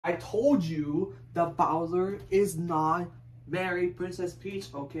I told you that Bowser is not married Princess Peach,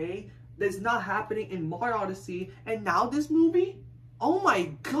 okay? That's not happening in Mario Odyssey. And now this movie? Oh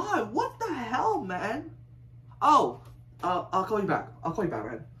my god, what the hell, man? Oh, I'll call you back. I'll call you back,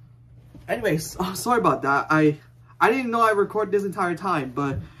 man. Anyways, sorry about that. I didn't know I recorded this entire time,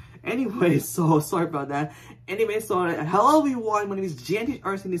 but anyways, so sorry about that. Anyway, so hello everyone, my name is Janjee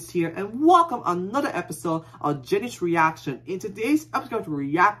Arcinas here, and welcome another episode of Janjee's Reaction. In today's episode, we're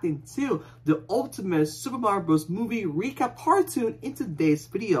reacting to the ultimate Super Mario Bros. Movie recap part 2 in today's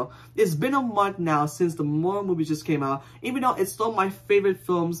video. It's been a month now since the Mario movie just came out, even though it's still my favorite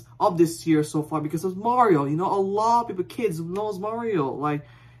films of this year so far because of Mario. You know, a lot of people, kids knows Mario, like,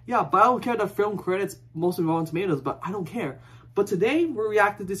 yeah, but I don't care that film credits mostly Rotten Tomatoes, but I don't care. But today, we're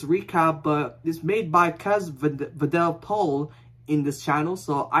reacting to this recap, but it's made by Kaz Vidal Paul in this channel.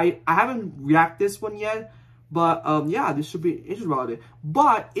 So I haven't reacted this one yet, but yeah, this should be interesting about it.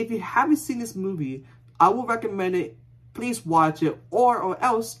 But if you haven't seen this movie, I will recommend it. Please watch it, or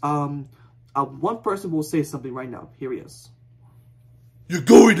else one person will say something right now. Here he is. You're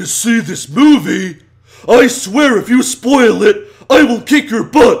going to see this movie? I swear if you spoil it, I will kick your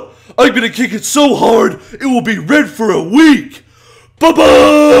butt. I'm gonna kick it so hard, it will be red for a week!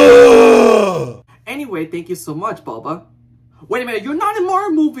 Baba! Anyway, thank you so much, Baba. Wait a minute, you're not in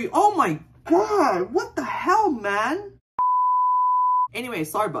Mario movie! Oh my god, what the hell, man? Anyway,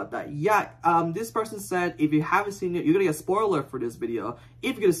 sorry about that. Yeah, this person said if you haven't seen it, you're gonna get a spoiler for this video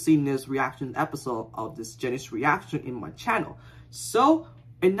if you're gonna see this reaction episode of this Janjee's Reaction in my channel. So,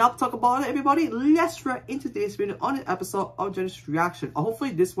 enough talk about it, everybody. Let's react into today's video on an episode of Janjee's Reaction.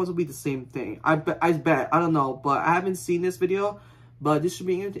 Hopefully, this one will be the same thing. I bet. I don't know, but I haven't seen this video. But this should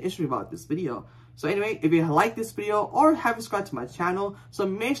be interesting about this video. So anyway, if you like this video or haven't subscribed to my channel, so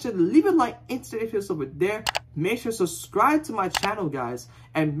make sure to leave a like instantly if you're over there. Make sure to subscribe to my channel, guys,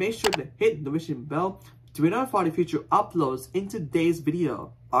 and make sure to hit the notification bell to be notified of future uploads in today's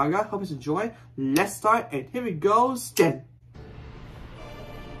video. Alright, guys, hope you enjoy. Let's start, and here we go. Then.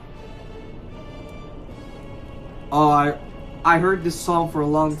 Oh, I heard this song for a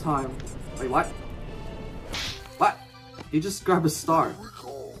long time. Wait, what? What? You just grab a star.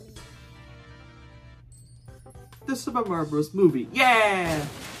 The Super Mario Bros. Movie. Yeah!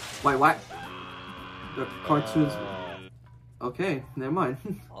 Wait, what? The cartoons. Okay, never mind.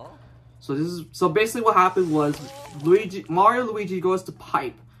 So basically what happened was Mario Luigi goes to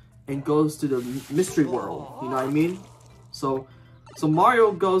Pipe and goes to the mystery world. You know what I mean? So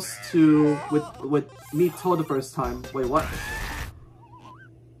Mario goes to with Mito the first time. Wait, what?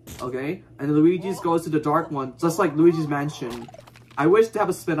 Okay, and Luigi's goes to the dark one, just like Luigi's Mansion. I wish to have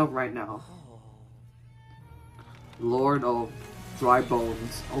a spin-off right now. Lord of Dry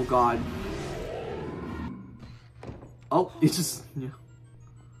Bones. Oh god. Oh, it's just yeah.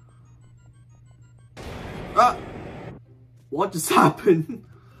 Ah! What just happened?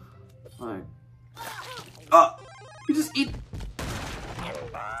 Alright. You just eat.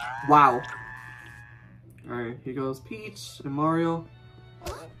 Wow. Alright, here goes Peach and Mario.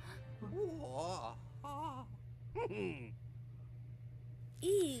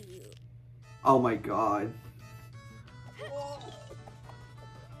 Oh my god.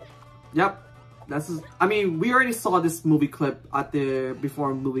 Yep. I mean, we already saw this movie clip before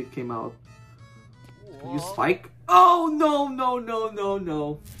the movie came out. You Spike? Oh no.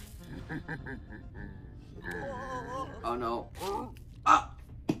 Oh no. Ah!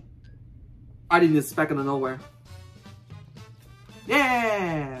 I didn't expect it out of nowhere.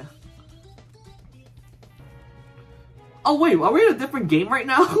 Yeah! Oh wait, are we in a different game right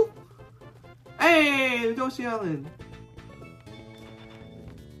now? Hey, Yoshi Island.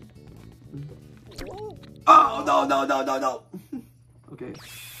 Oh no. Okay,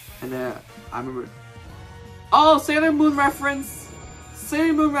 and then I remember. Oh, Sailor Moon reference.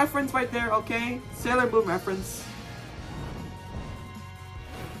 Sailor Moon reference right there. Okay, Sailor Moon reference.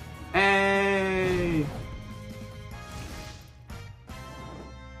 Hey.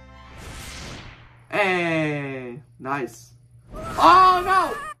 Hey, nice. Oh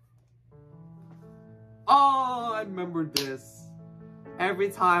no! Oh, I remember this. Every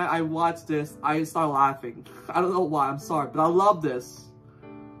time I watch this, I start laughing. I don't know why, I'm sorry, but I love this.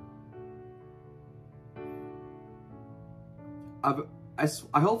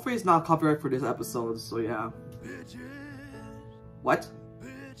 I hopefully it's not copyright for this episode, so yeah. What?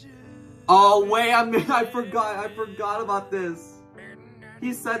 Oh wait, I forgot about this.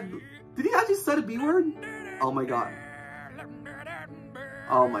 He said, did he actually say the B word? Oh my god.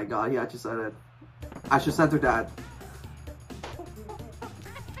 Oh my god, he actually said it. I should censor that.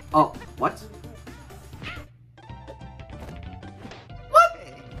 Oh, what? What?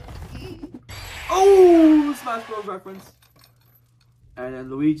 Oh, Smash Bros. Reference. And then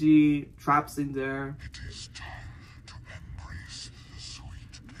Luigi traps in there. It is time to embrace the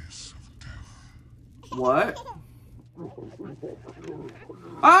sweetness of death. What?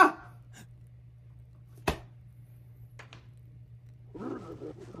 Ah!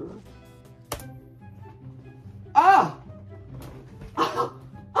 Ah!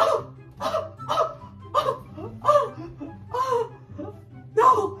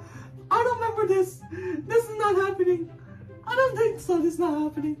 No! I don't remember this. This is not happening. I don't think so. This is not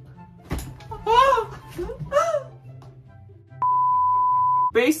happening.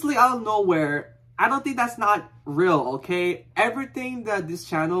 Basically, out of nowhere, I don't think that's not real, okay? Everything that this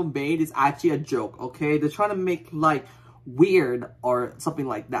channel made is actually a joke, okay? They're trying to make, like, weird or something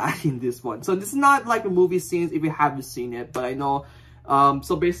like that in this one. So this is not like a movie scenes if you haven't seen it, but I know.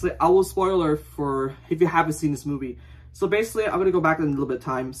 So basically, I will spoiler for if you haven't seen this movie. So basically, I'm gonna go back in a little bit of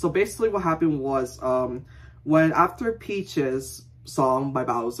time. So basically, what happened was, when after Peach's song by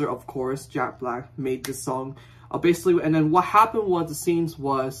Bowser, of course, Jack Black made this song. Basically, and then what happened was the scenes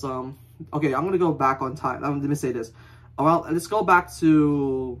was, okay, I'm gonna go back on time. Let me say this. Well, let's go back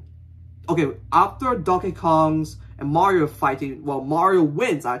to, okay, after Donkey Kong's and Mario fighting, well, Mario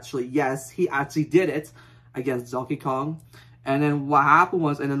wins actually. Yes, he actually did it against Donkey Kong. And then what happened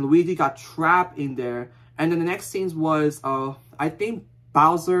was, and then Luigi got trapped in there. And then the next scenes was, I think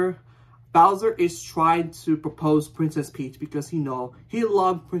Bowser is trying to propose Princess Peach because he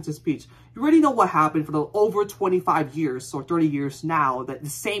loved Princess Peach. You already know what happened for the over 25 years or 30 years now, that the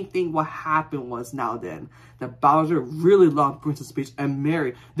same thing what happened was now then. That Bowser really loved Princess Peach and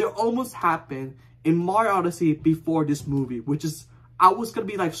Mary. They almost happened in Mario Odyssey before this movie, which is, I was gonna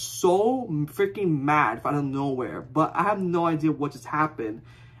be like so freaking mad out of nowhere, but I have no idea what just happened.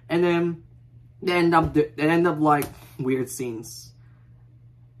 And then they end up like weird scenes.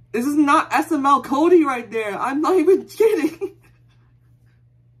 This is not SML Cody right there. I'm not even kidding.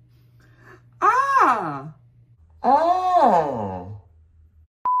 Ah. Oh.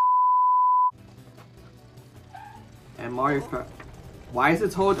 And Mario Kart. Why is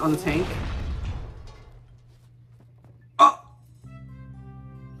it Toad on the tank? Oh.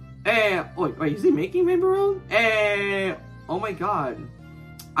 Wait, is he making Rainbow Road? Oh my god.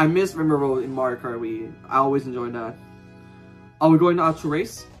 I miss Rainbow Road in Mario Kart Wii. I always enjoy that. Are we going to Ultra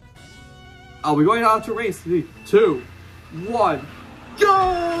Race? Are we going to Ultra Race? 3, 2, 1,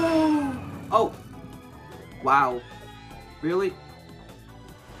 go! Oh. Wow. Really?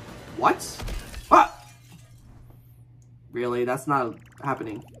 What? Ah! Really? That's not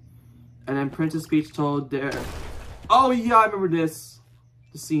happening. And then Princess Peach told there. Oh yeah, I remember this.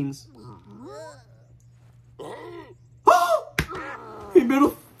 The scenes.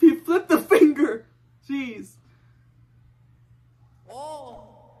 He flipped the finger. Jeez.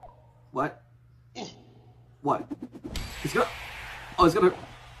 What? What? He's gonna. Oh, he's gonna.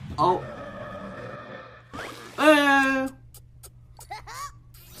 Oh.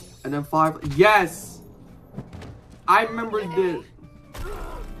 And then 5. Yes. I remember this.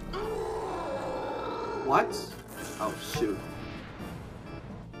 What? Oh shoot.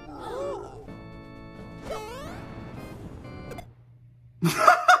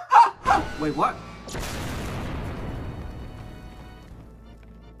 Wait, what?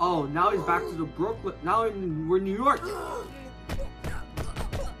 Oh, now he's back to the Brooklyn. Now we're in New York.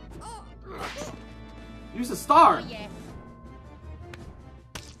 Use a star.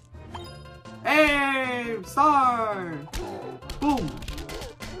 Hey, star. Boom.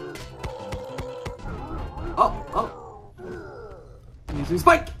 Oh. I'm using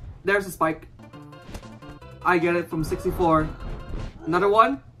spike. There's a spike. I get it from 64. Another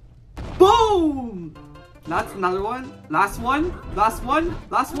one. Boom! That's another one. Last one. Last one.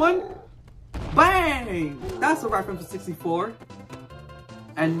 Last one. Bang! That's a reference to 64.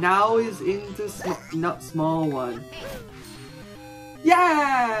 And now he's into small one.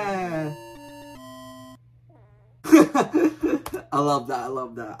 Yeah! I love that. I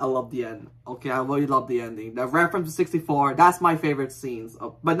love that. I love the end. Okay, I really love the ending. The reference to 64. That's my favorite scenes.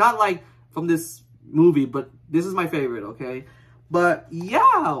 But not like from this movie, but this is my favorite, okay? But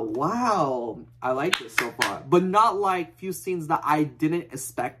yeah, wow, I like this so far. But not like few scenes that I didn't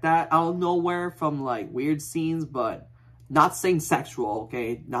expect that out of nowhere from like weird scenes, but not saying sexual,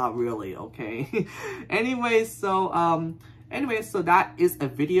 okay? Not really, okay? Anyway, so that is a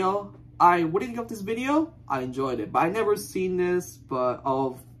video. What did you think of this video? I enjoyed it, but I never seen this, but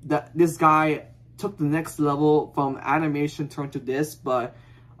this guy took the next level from animation turned to this,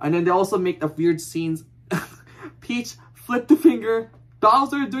 and then they also make the weird scenes. Peach flip the finger.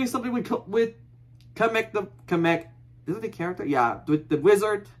 Bowser doing something with Kamek, is it the character? Yeah, with the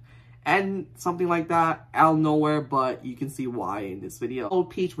wizard. and something like that out of nowhere, but you can see why in this video. Oh,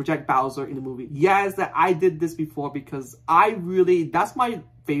 Peach reject Bowser in the movie. Yes, that I did this before because that's my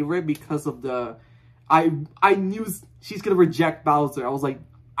favorite because of the, I knew she's gonna reject Bowser. I was like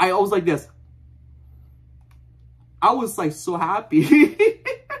this. I was like so happy.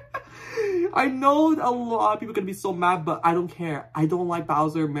 I know a lot of people are gonna be so mad, but I don't care. I don't like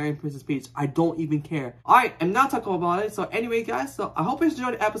Bowser marrying Princess Peach. I don't even care. Alright, I'm not talking about it. So anyway, guys, so I hope you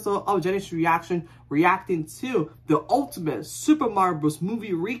enjoyed the episode of Jenny's reaction, reacting to the ultimate Super Mario Bros.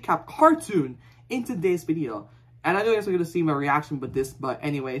 Movie recap cartoon in today's video. And I know you guys are gonna see my reaction with this, but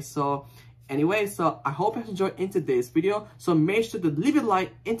anyway, so I hope you enjoyed in today's video. So make sure to leave a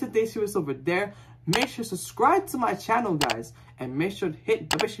like in today's video over there. Make sure to subscribe to my channel, guys, and make sure to hit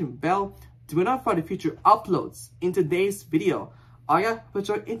the notification bell to be notified of future uploads in today's video. Alright, hope you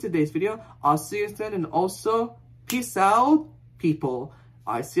enjoyed in today's video. I'll see you then, and also peace out, people.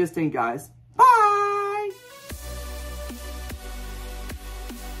 Alright, see you then, guys.